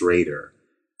and straighter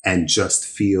and just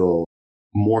feel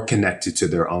more connected to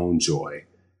their own joy.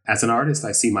 As an artist,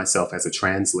 I see myself as a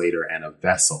translator and a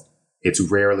vessel. It's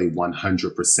rarely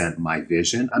 100% my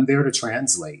vision. I'm there to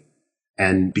translate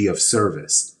and be of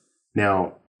service.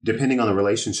 Now, depending on the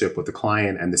relationship with the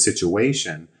client and the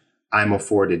situation, I'm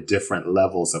afforded different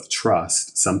levels of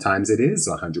trust. Sometimes it is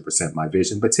 100% my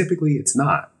vision, but typically it's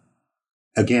not.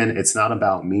 Again, it's not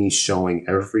about me showing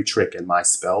every trick in my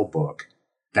spell book.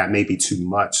 That may be too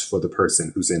much for the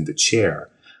person who's in the chair.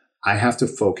 I have to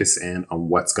focus in on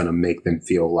what's going to make them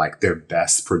feel like their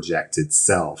best projected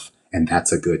self. And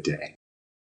that's a good day.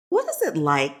 What is it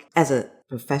like as a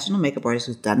professional makeup artist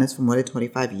who's done this for more than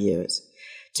 25 years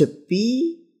to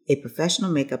be a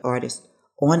professional makeup artist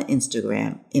on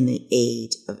Instagram in the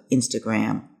age of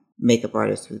Instagram makeup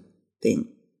artists who think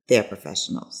they're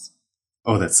professionals?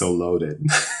 Oh, that's so loaded.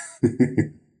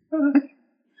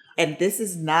 And this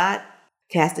is not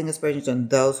casting aspersions on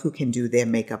those who can do their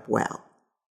makeup well.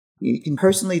 You can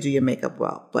personally do your makeup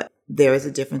well, but there is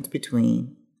a difference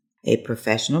between a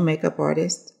professional makeup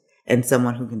artist, and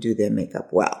someone who can do their makeup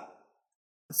well.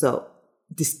 So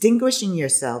distinguishing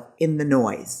yourself in the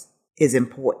noise is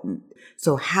important.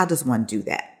 So how does one do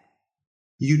that?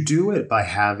 You do it by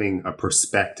having a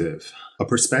perspective. A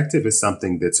perspective is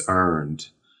something that's earned.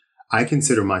 I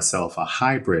consider myself a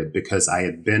hybrid because I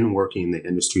had been working in the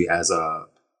industry as a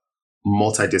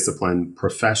multidiscipline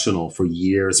professional for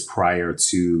years prior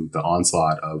to the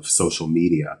onslaught of social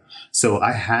media. So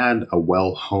I had a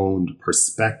well-honed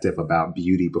perspective about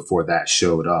beauty before that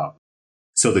showed up.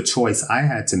 So the choice I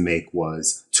had to make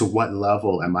was, to what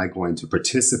level am I going to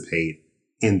participate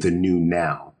in the new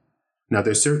now? Now,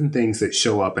 there's certain things that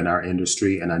show up in our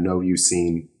industry, and I know you've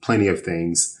seen plenty of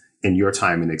things in your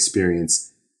time and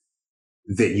experience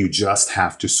that you just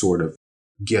have to sort of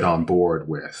get on board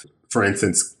with. For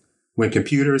instance, when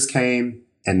computers came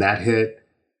and that hit,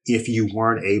 if you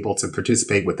weren't able to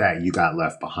participate with that, you got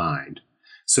left behind.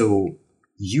 So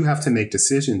you have to make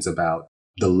decisions about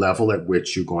the level at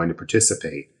which you're going to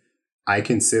participate. I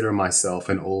consider myself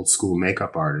an old school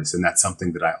makeup artist, and that's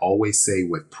something that I always say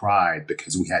with pride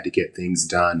because we had to get things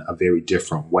done a very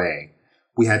different way.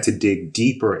 We had to dig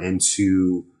deeper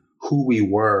into who we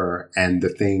were and the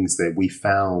things that we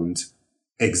found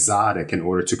exotic in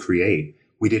order to create.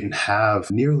 We didn't have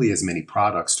nearly as many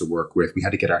products to work with. We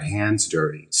had to get our hands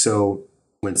dirty. So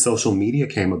when social media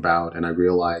came about and I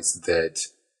realized that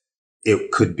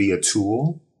it could be a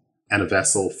tool and a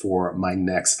vessel for my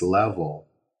next level,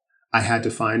 I had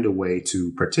to find a way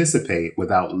to participate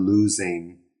without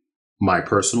losing my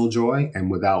personal joy and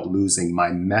without losing my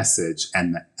message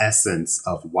and the essence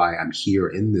of why I'm here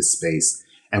in this space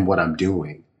and what I'm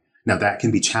doing. Now, that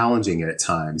can be challenging at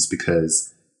times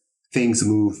because things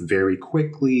move very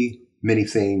quickly. Many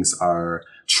things are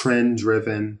trend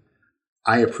driven.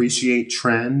 I appreciate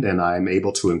trend and I'm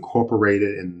able to incorporate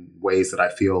it in ways that I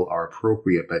feel are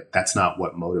appropriate, but that's not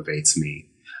what motivates me.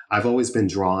 I've always been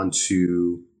drawn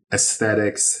to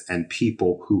aesthetics and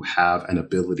people who have an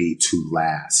ability to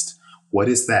last. What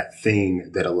is that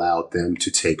thing that allowed them to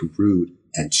take root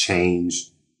and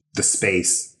change the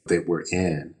space that we're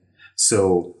in?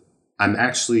 So I'm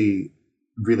actually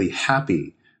really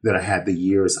happy that I had the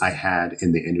years I had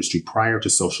in the industry prior to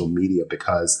social media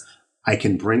because I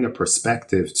can bring a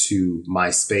perspective to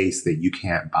my space that you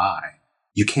can't buy.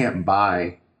 You can't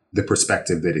buy the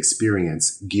perspective that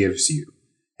experience gives you.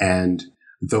 And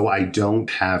though I don't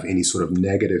have any sort of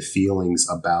negative feelings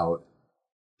about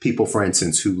people, for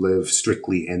instance, who live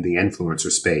strictly in the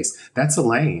influencer space, that's a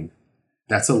lane.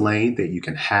 That's a lane that you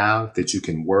can have, that you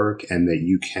can work, and that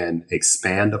you can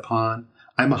expand upon.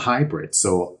 I'm a hybrid,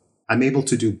 so I'm able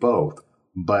to do both.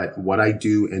 But what I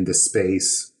do in the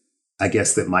space, I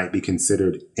guess that might be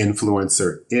considered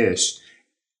influencer-ish,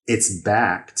 it's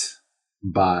backed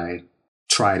by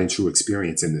tried and true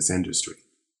experience in this industry.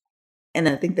 And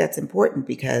I think that's important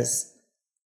because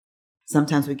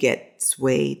sometimes we get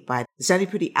swayed by the shiny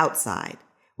pretty outside.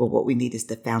 Well, what we need is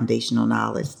the foundational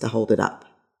knowledge to hold it up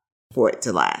for it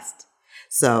to last.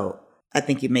 So I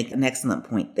think you make an excellent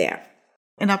point there.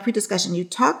 In our pre-discussion, you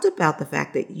talked about the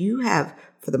fact that you have,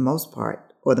 for the most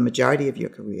part, or the majority of your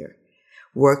career,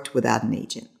 worked without an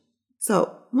agent.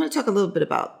 So I want to talk a little bit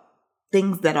about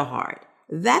things that are hard.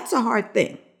 That's a hard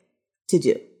thing to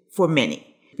do for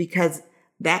many because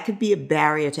that could be a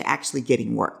barrier to actually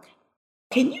getting work.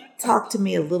 Can you talk to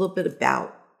me a little bit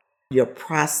about your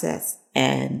process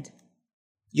and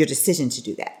your decision to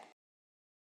do that?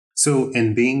 So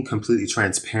in being completely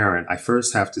transparent, I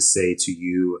first have to say to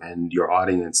you and your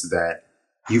audience that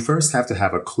you first have to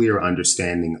have a clear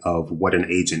understanding of what an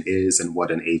agent is and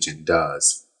what an agent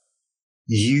does.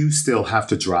 You still have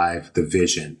to drive the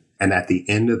vision. And at the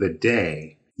end of the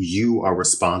day, you are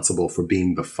responsible for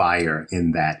being the fire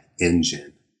in that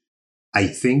engine. I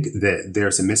think that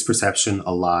there's a misperception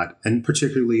a lot, and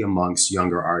particularly amongst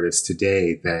younger artists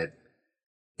today, that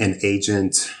an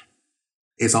agent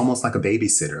is almost like a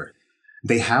babysitter.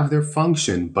 They have their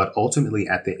function, but ultimately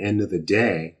at the end of the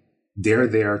day, they're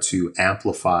there to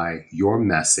amplify your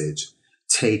message,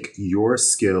 take your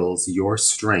skills, your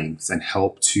strengths, and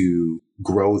help to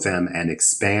grow them and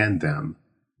expand them.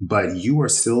 But you are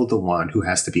still the one who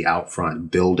has to be out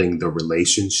front building the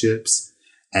relationships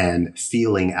and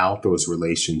feeling out those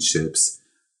relationships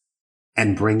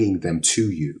and bringing them to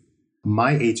you.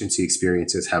 My agency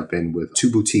experiences have been with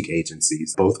 2 boutique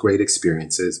agencies, both great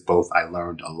experiences, both I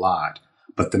learned a lot.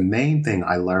 But the main thing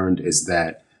I learned is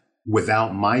that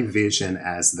without my vision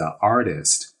as the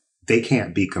artist, they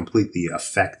can't be completely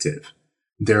effective.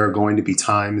 There are going to be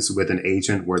times with an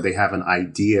agent where they have an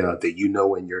idea that you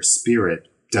know in your spirit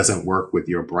doesn't work with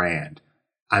your brand.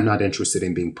 I'm not interested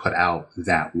in being put out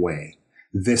that way.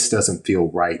 this doesn't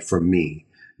feel right for me.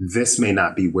 This may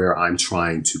not be where I'm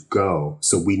trying to go.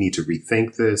 So we need to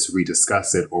rethink this,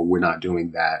 rediscuss it, or we're not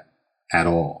doing that at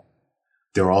all.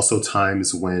 There are also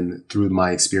times when, through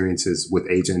my experiences with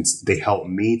agents, they help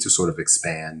me to sort of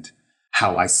expand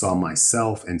how I saw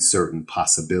myself and certain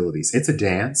possibilities. It's a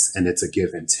dance and it's a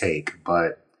give and take,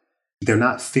 but they're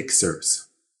not fixers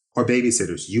or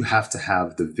babysitters. You have to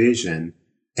have the vision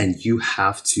and you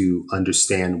have to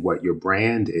understand what your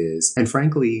brand is. And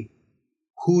frankly,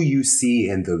 who you see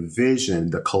in the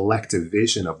vision, the collective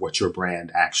vision of what your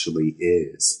brand actually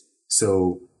is.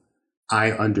 So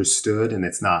I understood, and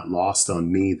it's not lost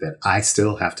on me, that I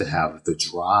still have to have the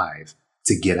drive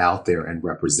to get out there and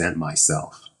represent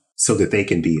myself so that they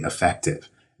can be effective.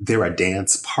 They're a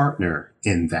dance partner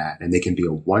in that, and they can be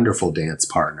a wonderful dance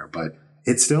partner, but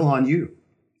it's still on you.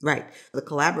 Right. The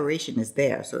collaboration is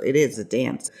there. So it is a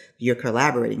dance. You're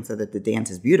collaborating so that the dance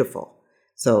is beautiful.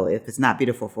 So if it's not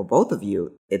beautiful for both of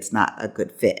you, it's not a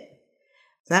good fit.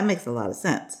 So that makes a lot of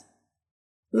sense.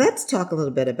 Let's talk a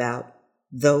little bit about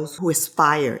those who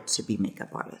aspire to be makeup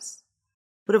artists.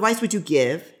 What advice would you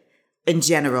give in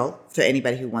general to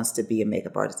anybody who wants to be a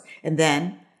makeup artist? And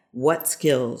then what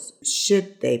skills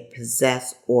should they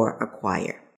possess or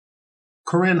acquire?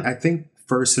 Corinne, I think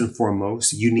first and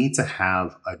foremost, you need to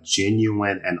have a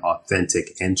genuine and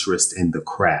authentic interest in the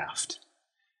craft.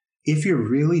 If you're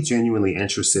really genuinely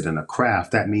interested in a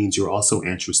craft, that means you're also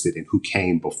interested in who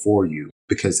came before you,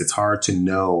 because it's hard to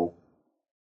know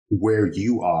where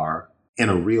you are in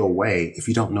a real way if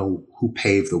you don't know who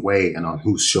paved the way and on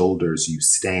whose shoulders you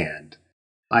stand.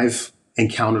 I've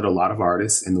encountered a lot of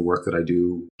artists in the work that I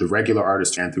do, the regular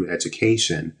artists and through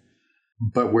education,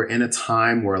 but we're in a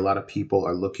time where a lot of people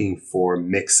are looking for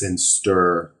mix and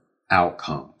stir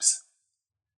outcomes.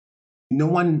 No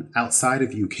one outside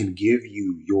of you can give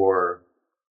you your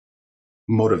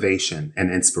motivation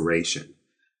and inspiration.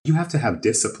 You have to have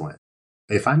discipline.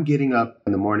 If I'm getting up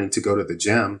in the morning to go to the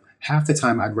gym, half the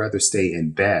time I'd rather stay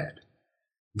in bed.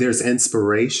 There's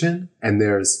inspiration and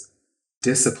there's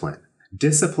discipline.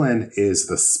 Discipline is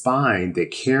the spine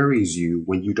that carries you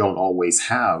when you don't always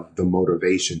have the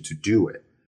motivation to do it.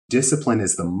 Discipline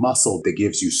is the muscle that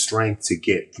gives you strength to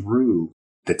get through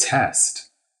the test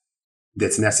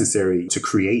that's necessary to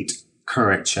create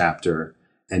current chapter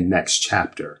and next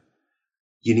chapter.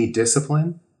 You need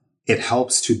discipline. It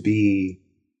helps to be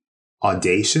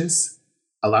audacious.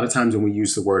 A lot of times when we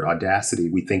use the word audacity,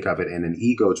 we think of it in an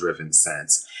ego-driven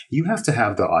sense. You have to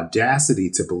have the audacity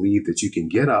to believe that you can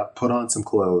get up, put on some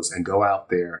clothes, and go out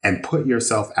there and put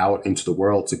yourself out into the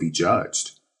world to be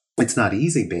judged. It's not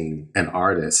easy being an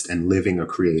artist and living a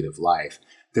creative life.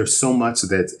 There's so much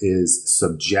that is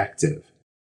subjective.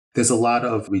 There's a lot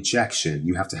of rejection.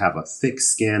 You have to have a thick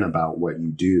skin about what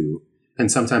you do.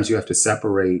 And sometimes you have to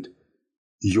separate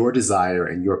your desire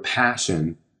and your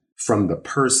passion from the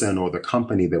person or the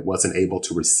company that wasn't able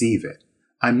to receive it.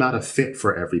 I'm not a fit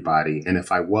for everybody. And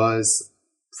if I was,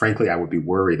 frankly, I would be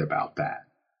worried about that.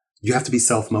 You have to be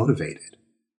self-motivated.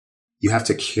 You have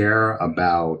to care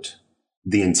about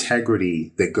the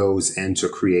integrity that goes into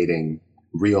creating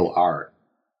real art.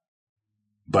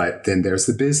 But then there's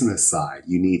the business side.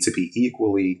 You need to be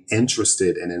equally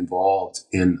interested and involved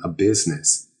in a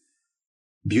business.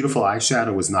 Beautiful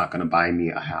eyeshadow is not going to buy me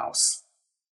a house.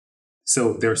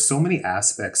 So there are so many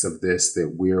aspects of this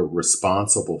that we're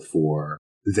responsible for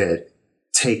that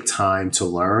take time to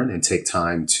learn and take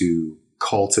time to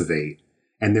cultivate.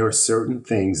 And there are certain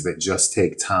things that just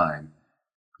take time.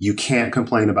 You can't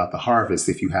complain about the harvest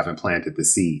if you haven't planted the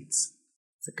seeds.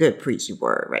 It's a good preachy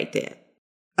word right there.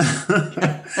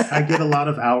 I get a lot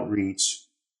of outreach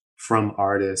from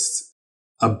artists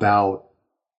about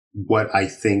what I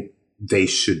think they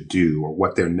should do or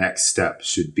what their next step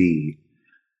should be.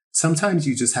 Sometimes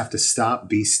you just have to stop,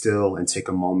 be still, and take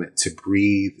a moment to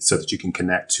breathe so that you can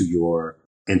connect to your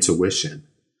intuition.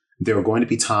 There are going to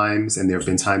be times, and there have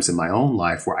been times in my own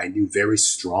life where I knew very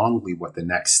strongly what the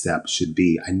next step should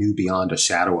be. I knew beyond a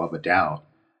shadow of a doubt.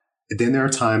 And then there are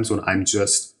times when I'm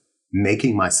just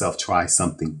making myself try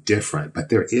something different. But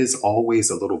there is always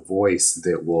a little voice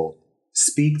that will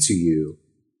speak to you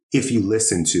if you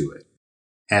listen to it.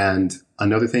 And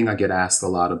another thing I get asked a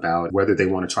lot about, whether they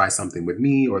want to try something with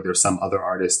me or there's some other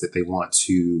artist that they want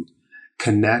to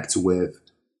connect with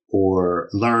or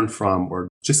learn from or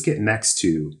just get next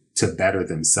to better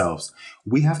themselves.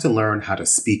 We have to learn how to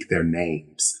speak their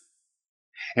names.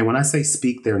 And when I say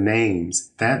speak their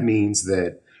names, that means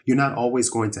that you're not always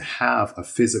going to have a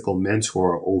physical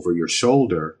mentor over your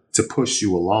shoulder to push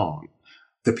you along.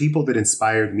 The people that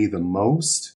inspired me the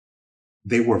most,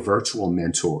 they were virtual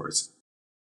mentors.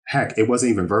 Heck, it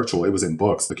wasn't even virtual. It was in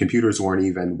books. The computers weren't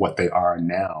even what they are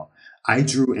now. I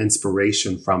drew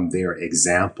inspiration from their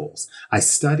examples. I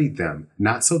studied them,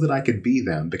 not so that I could be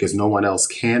them, because no one else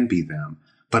can be them,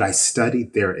 but I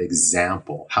studied their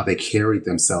example, how they carried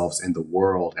themselves in the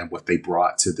world and what they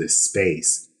brought to this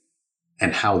space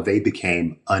and how they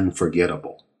became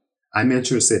unforgettable. I'm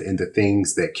interested in the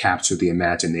things that capture the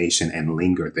imagination and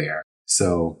linger there.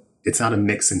 So it's not a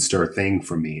mix and stir thing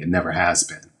for me. It never has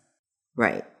been.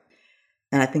 Right.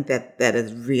 And I think that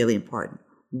is really important.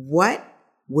 What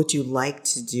would you like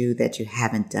to do that you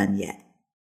haven't done yet?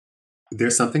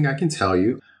 There's something I can tell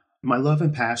you. My love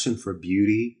and passion for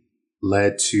beauty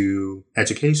led to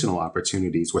educational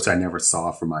opportunities, which I never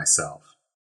saw for myself.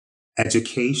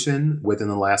 Education within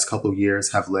the last couple of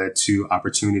years have led to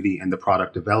opportunity in the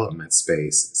product development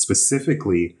space,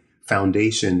 specifically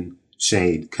foundation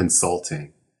shade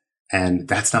consulting. And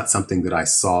that's not something that I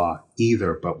saw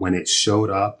either, but when it showed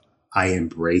up, I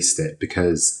embraced it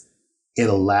because it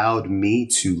allowed me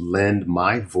to lend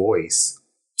my voice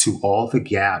to all the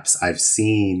gaps I've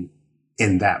seen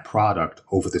in that product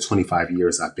over the 25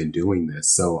 years I've been doing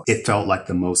this. So it felt like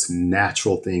the most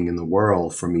natural thing in the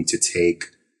world for me to take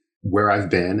where I've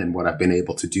been and what I've been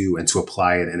able to do and to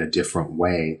apply it in a different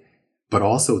way, but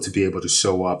also to be able to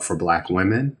show up for Black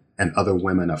women and other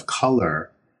women of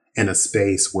color in a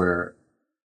space where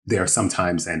they're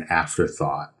sometimes an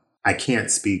afterthought. I can't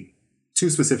speak too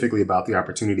specifically about the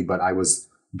opportunity, but I was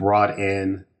brought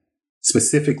in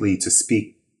specifically to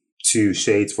speak to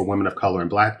shades for women of color and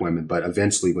Black women, but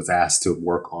eventually was asked to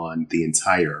work on the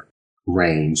entire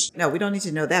range. No, we don't need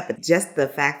to know that, but just the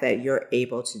fact that you're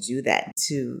able to do that,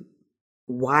 to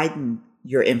widen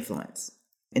your influence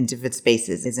in different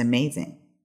spaces is amazing.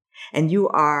 And you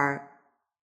are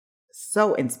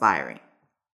so inspiring.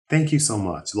 Thank you so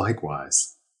much.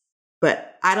 Likewise.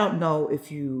 But I don't know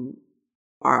if you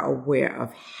are aware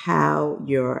of how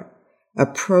your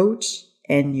approach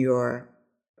and your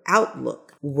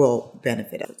outlook will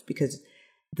benefit us, because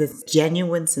this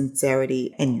genuine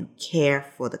sincerity and you care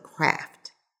for the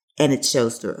craft, and it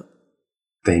shows through.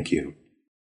 Thank you.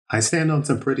 I stand on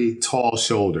some pretty tall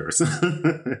shoulders.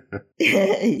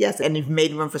 Yes, and you've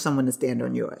made room for someone to stand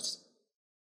on yours.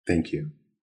 Thank you.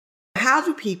 How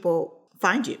do people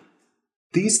find you?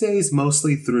 These days,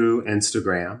 mostly through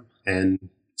Instagram and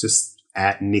just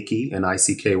at Nicky, Nicky,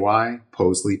 Posley,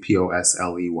 Posley.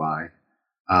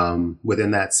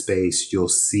 Within that space, you'll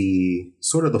see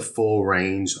sort of the full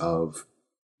range of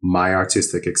my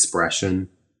artistic expression,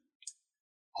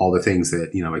 all the things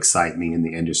that, excite me in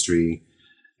the industry.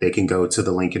 They can go to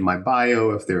the link in my bio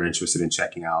if they're interested in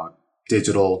checking out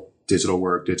digital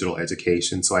work, digital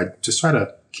education. So I just try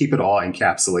to keep it all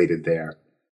encapsulated there.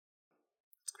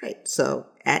 Great. So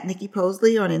at Nicky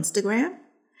Posley on Instagram,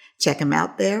 check him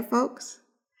out there, folks.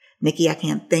 Nicky, I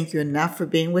can't thank you enough for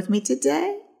being with me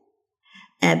today.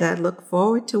 And I look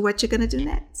forward to what you're going to do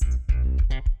next.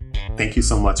 Thank you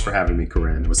so much for having me,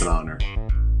 Corinne. It was an honor.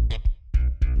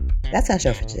 That's our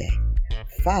show for today.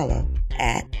 Follow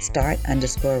at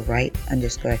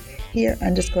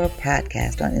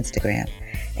start_right_here_podcast on Instagram,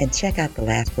 and check out the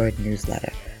Last Word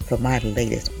newsletter for my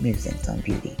latest musings on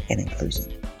beauty and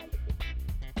inclusion.